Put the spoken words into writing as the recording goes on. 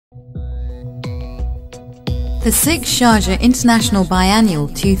The 6th Sharjah International Biennial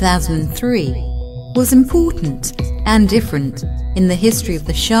 2003 was important and different in the history of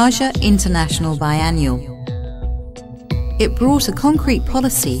the Sharjah International Biennial. It brought a concrete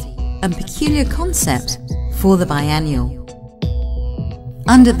policy and peculiar concept for the biennial.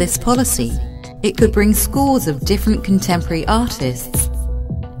 Under this policy, it could bring scores of different contemporary artists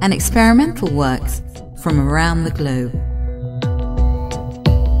and experimental works from around the globe.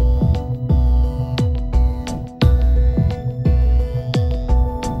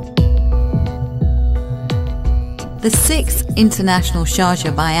 The 6th International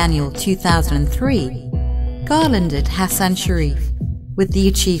Sharjah Biennial 2003 garlanded Hassan Sharif with the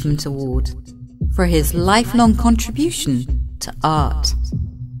Achievement Award for his lifelong contribution to art.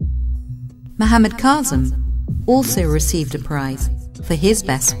 Mohammed Kazim also received a prize for his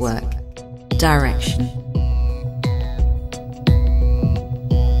best work, Direction.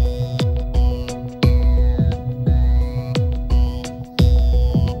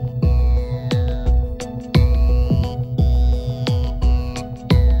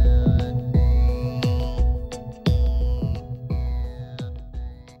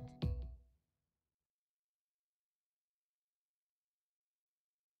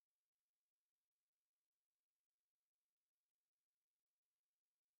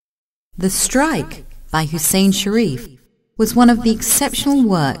 The Strike by Hassan Sharif was one of the exceptional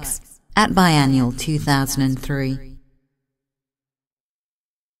works at Biennial 2003.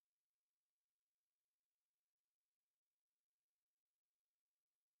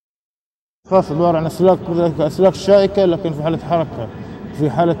 خاص عبارة عن أسلاك شائكة، لكن في حالة حركة، في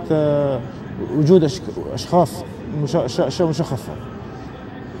حالة وجود أشخاص مشخصة،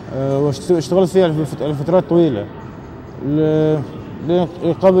 واشتغلت فيها لفترات طويلة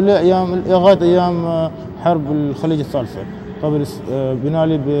لغاية أيام حرب الخليج الثالثة. قبل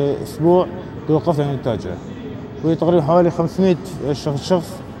بنالي بأسبوع توقفت عن إنتاجها، وهي تقريبا حوالي 500 شخص،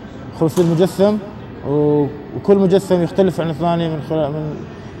 500 مجسم، وكل مجسم يختلف عن الثاني من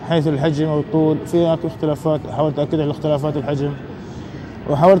حيث الحجم أو الطول. في اختلافات، حاولت أأكد على اختلافات الحجم،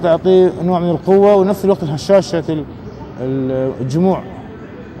 وحاولت أعطيه نوع من القوة ونفس الوقت هشاشة الجموع.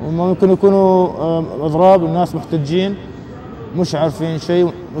 وممكن يكونوا أضراب، الناس محتجين مش عارفين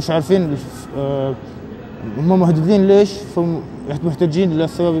شيء، مش عارفين هم مهددين ليش، محتجين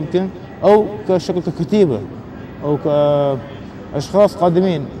للسبب يمكن، أو كشكل ككتيبة أو كأشخاص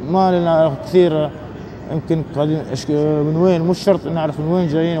قادمين ما لنا كثير، يمكن قادمين من وين، مش شرط نعرف من وين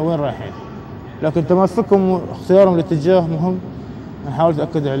جايين أو وين رايحين، لكن تماسكهم واختيارهم الاتجاه مهم، نحاول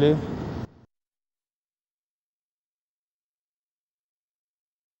نتأكد عليه.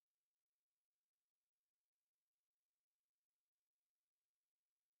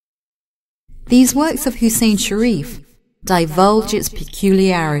 These works of Hassan Sharif divulge its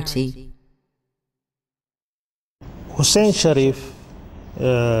peculiarity. Hassan Sharif,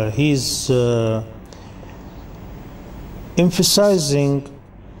 he's emphasizing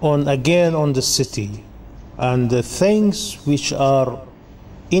again on the city and the things which are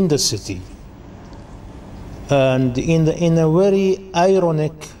in the city, and in a very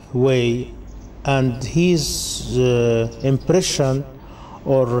ironic way, and his impression,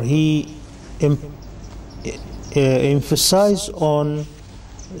 or he emphasize on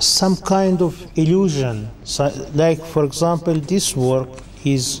some kind of illusion. So, like for example, this work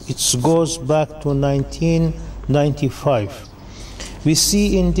it goes back to 1995. We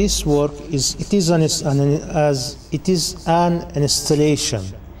see in this work it is an installation,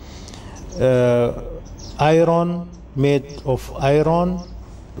 iron, made of iron,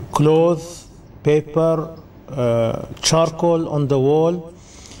 cloth, paper, charcoal on the wall.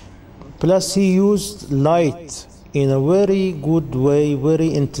 Plus he used light in a very good way, very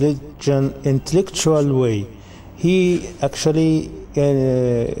intellectual way. He actually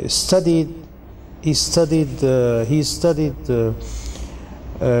studied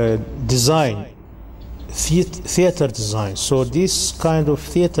design, theater design. So this kind of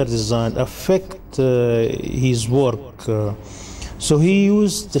theater design affect his work. So he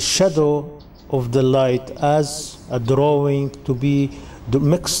used the shadow of the light as a drawing to be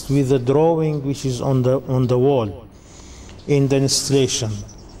mixed with the drawing which is on the wall in the installation.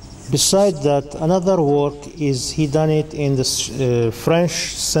 Besides that, another work is he done it in the French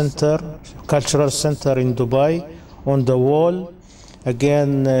Center, Cultural Center in Dubai, on the wall,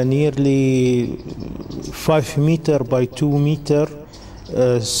 again nearly 5 meter by 2 meter,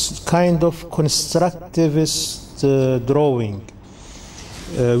 kind of constructivist drawing,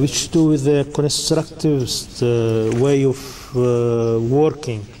 which do with the constructivist way of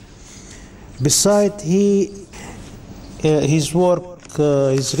working. Besides, his work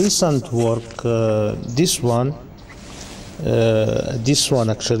his recent work, this one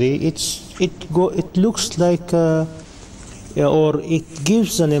actually, it looks like, or it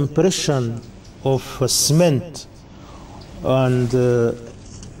gives an impression of cement and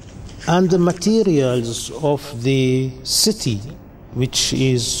the materials of the city, which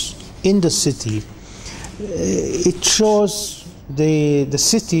is in the city. It shows the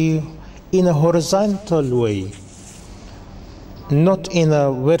city in a horizontal way, not in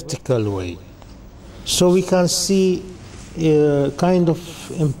a vertical way. So we can see it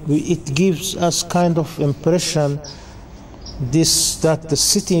gives us kind of impression that the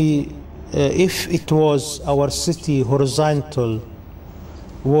city, if it was our city horizontal,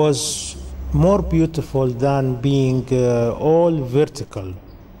 was more beautiful than being all vertical.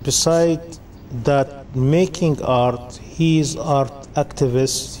 Besides that, making art, he is art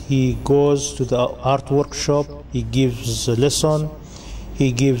activist. He goes to the art workshop, he gives a lesson,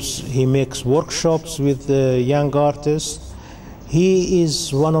 he makes workshops with young artists. He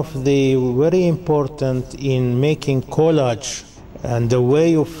is one of the very important in making collage, and the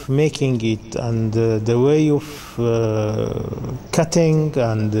way of making it, and the way of cutting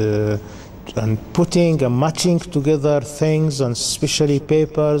and putting and matching together things, and especially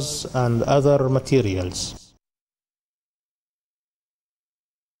papers and other materials.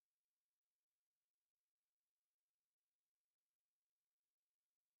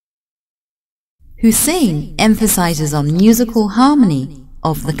 Hussein emphasizes on musical harmony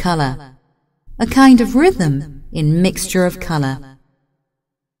of the color, a kind of rhythm in mixture of color.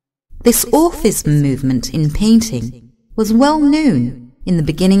 This orphism movement in painting was well known in the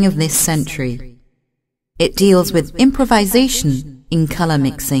beginning of this century. It deals with improvisation in color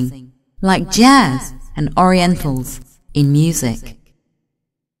mixing, like jazz and orientals in music.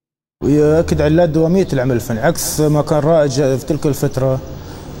 ويؤكد على دوامية العمل الفني عكس ما كان رائج في تلك الفترة،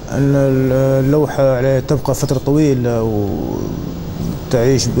 أن اللوحة عليها تبقى فترة طويلة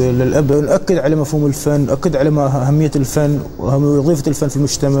وتعيش للأبد. نؤكد على مفهوم الفن، نؤكد على أهمية الفن ووظيفة الفن في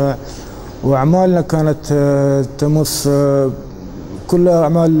المجتمع، وأعمالنا كانت تمس كلها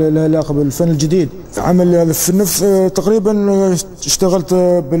أعمال لها علاقة بالفن الجديد. عمل في النفس تقريبا اشتغلت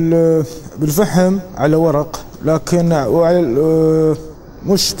بالفحم على ورق، لكن وعلى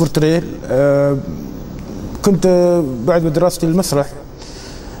مش بورتريه. كنت بعد دراستي المسرح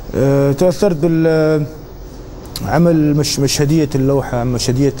تأثرت بالعمل مشهدية اللوحة،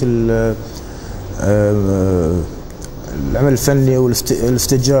 مشهدية العمل الفني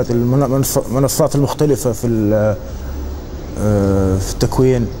والاستجات، المنصات المختلفة في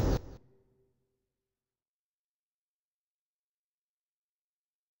التكوين.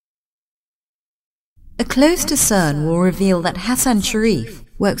 A close discern will reveal that Hassan Sharif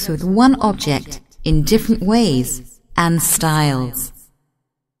works with one object in different ways and styles.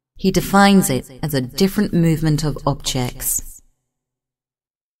 He defines it as a different movement of objects.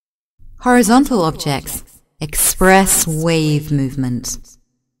 Horizontal objects express wave movement,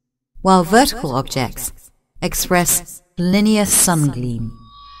 while vertical objects express linear sun gleam.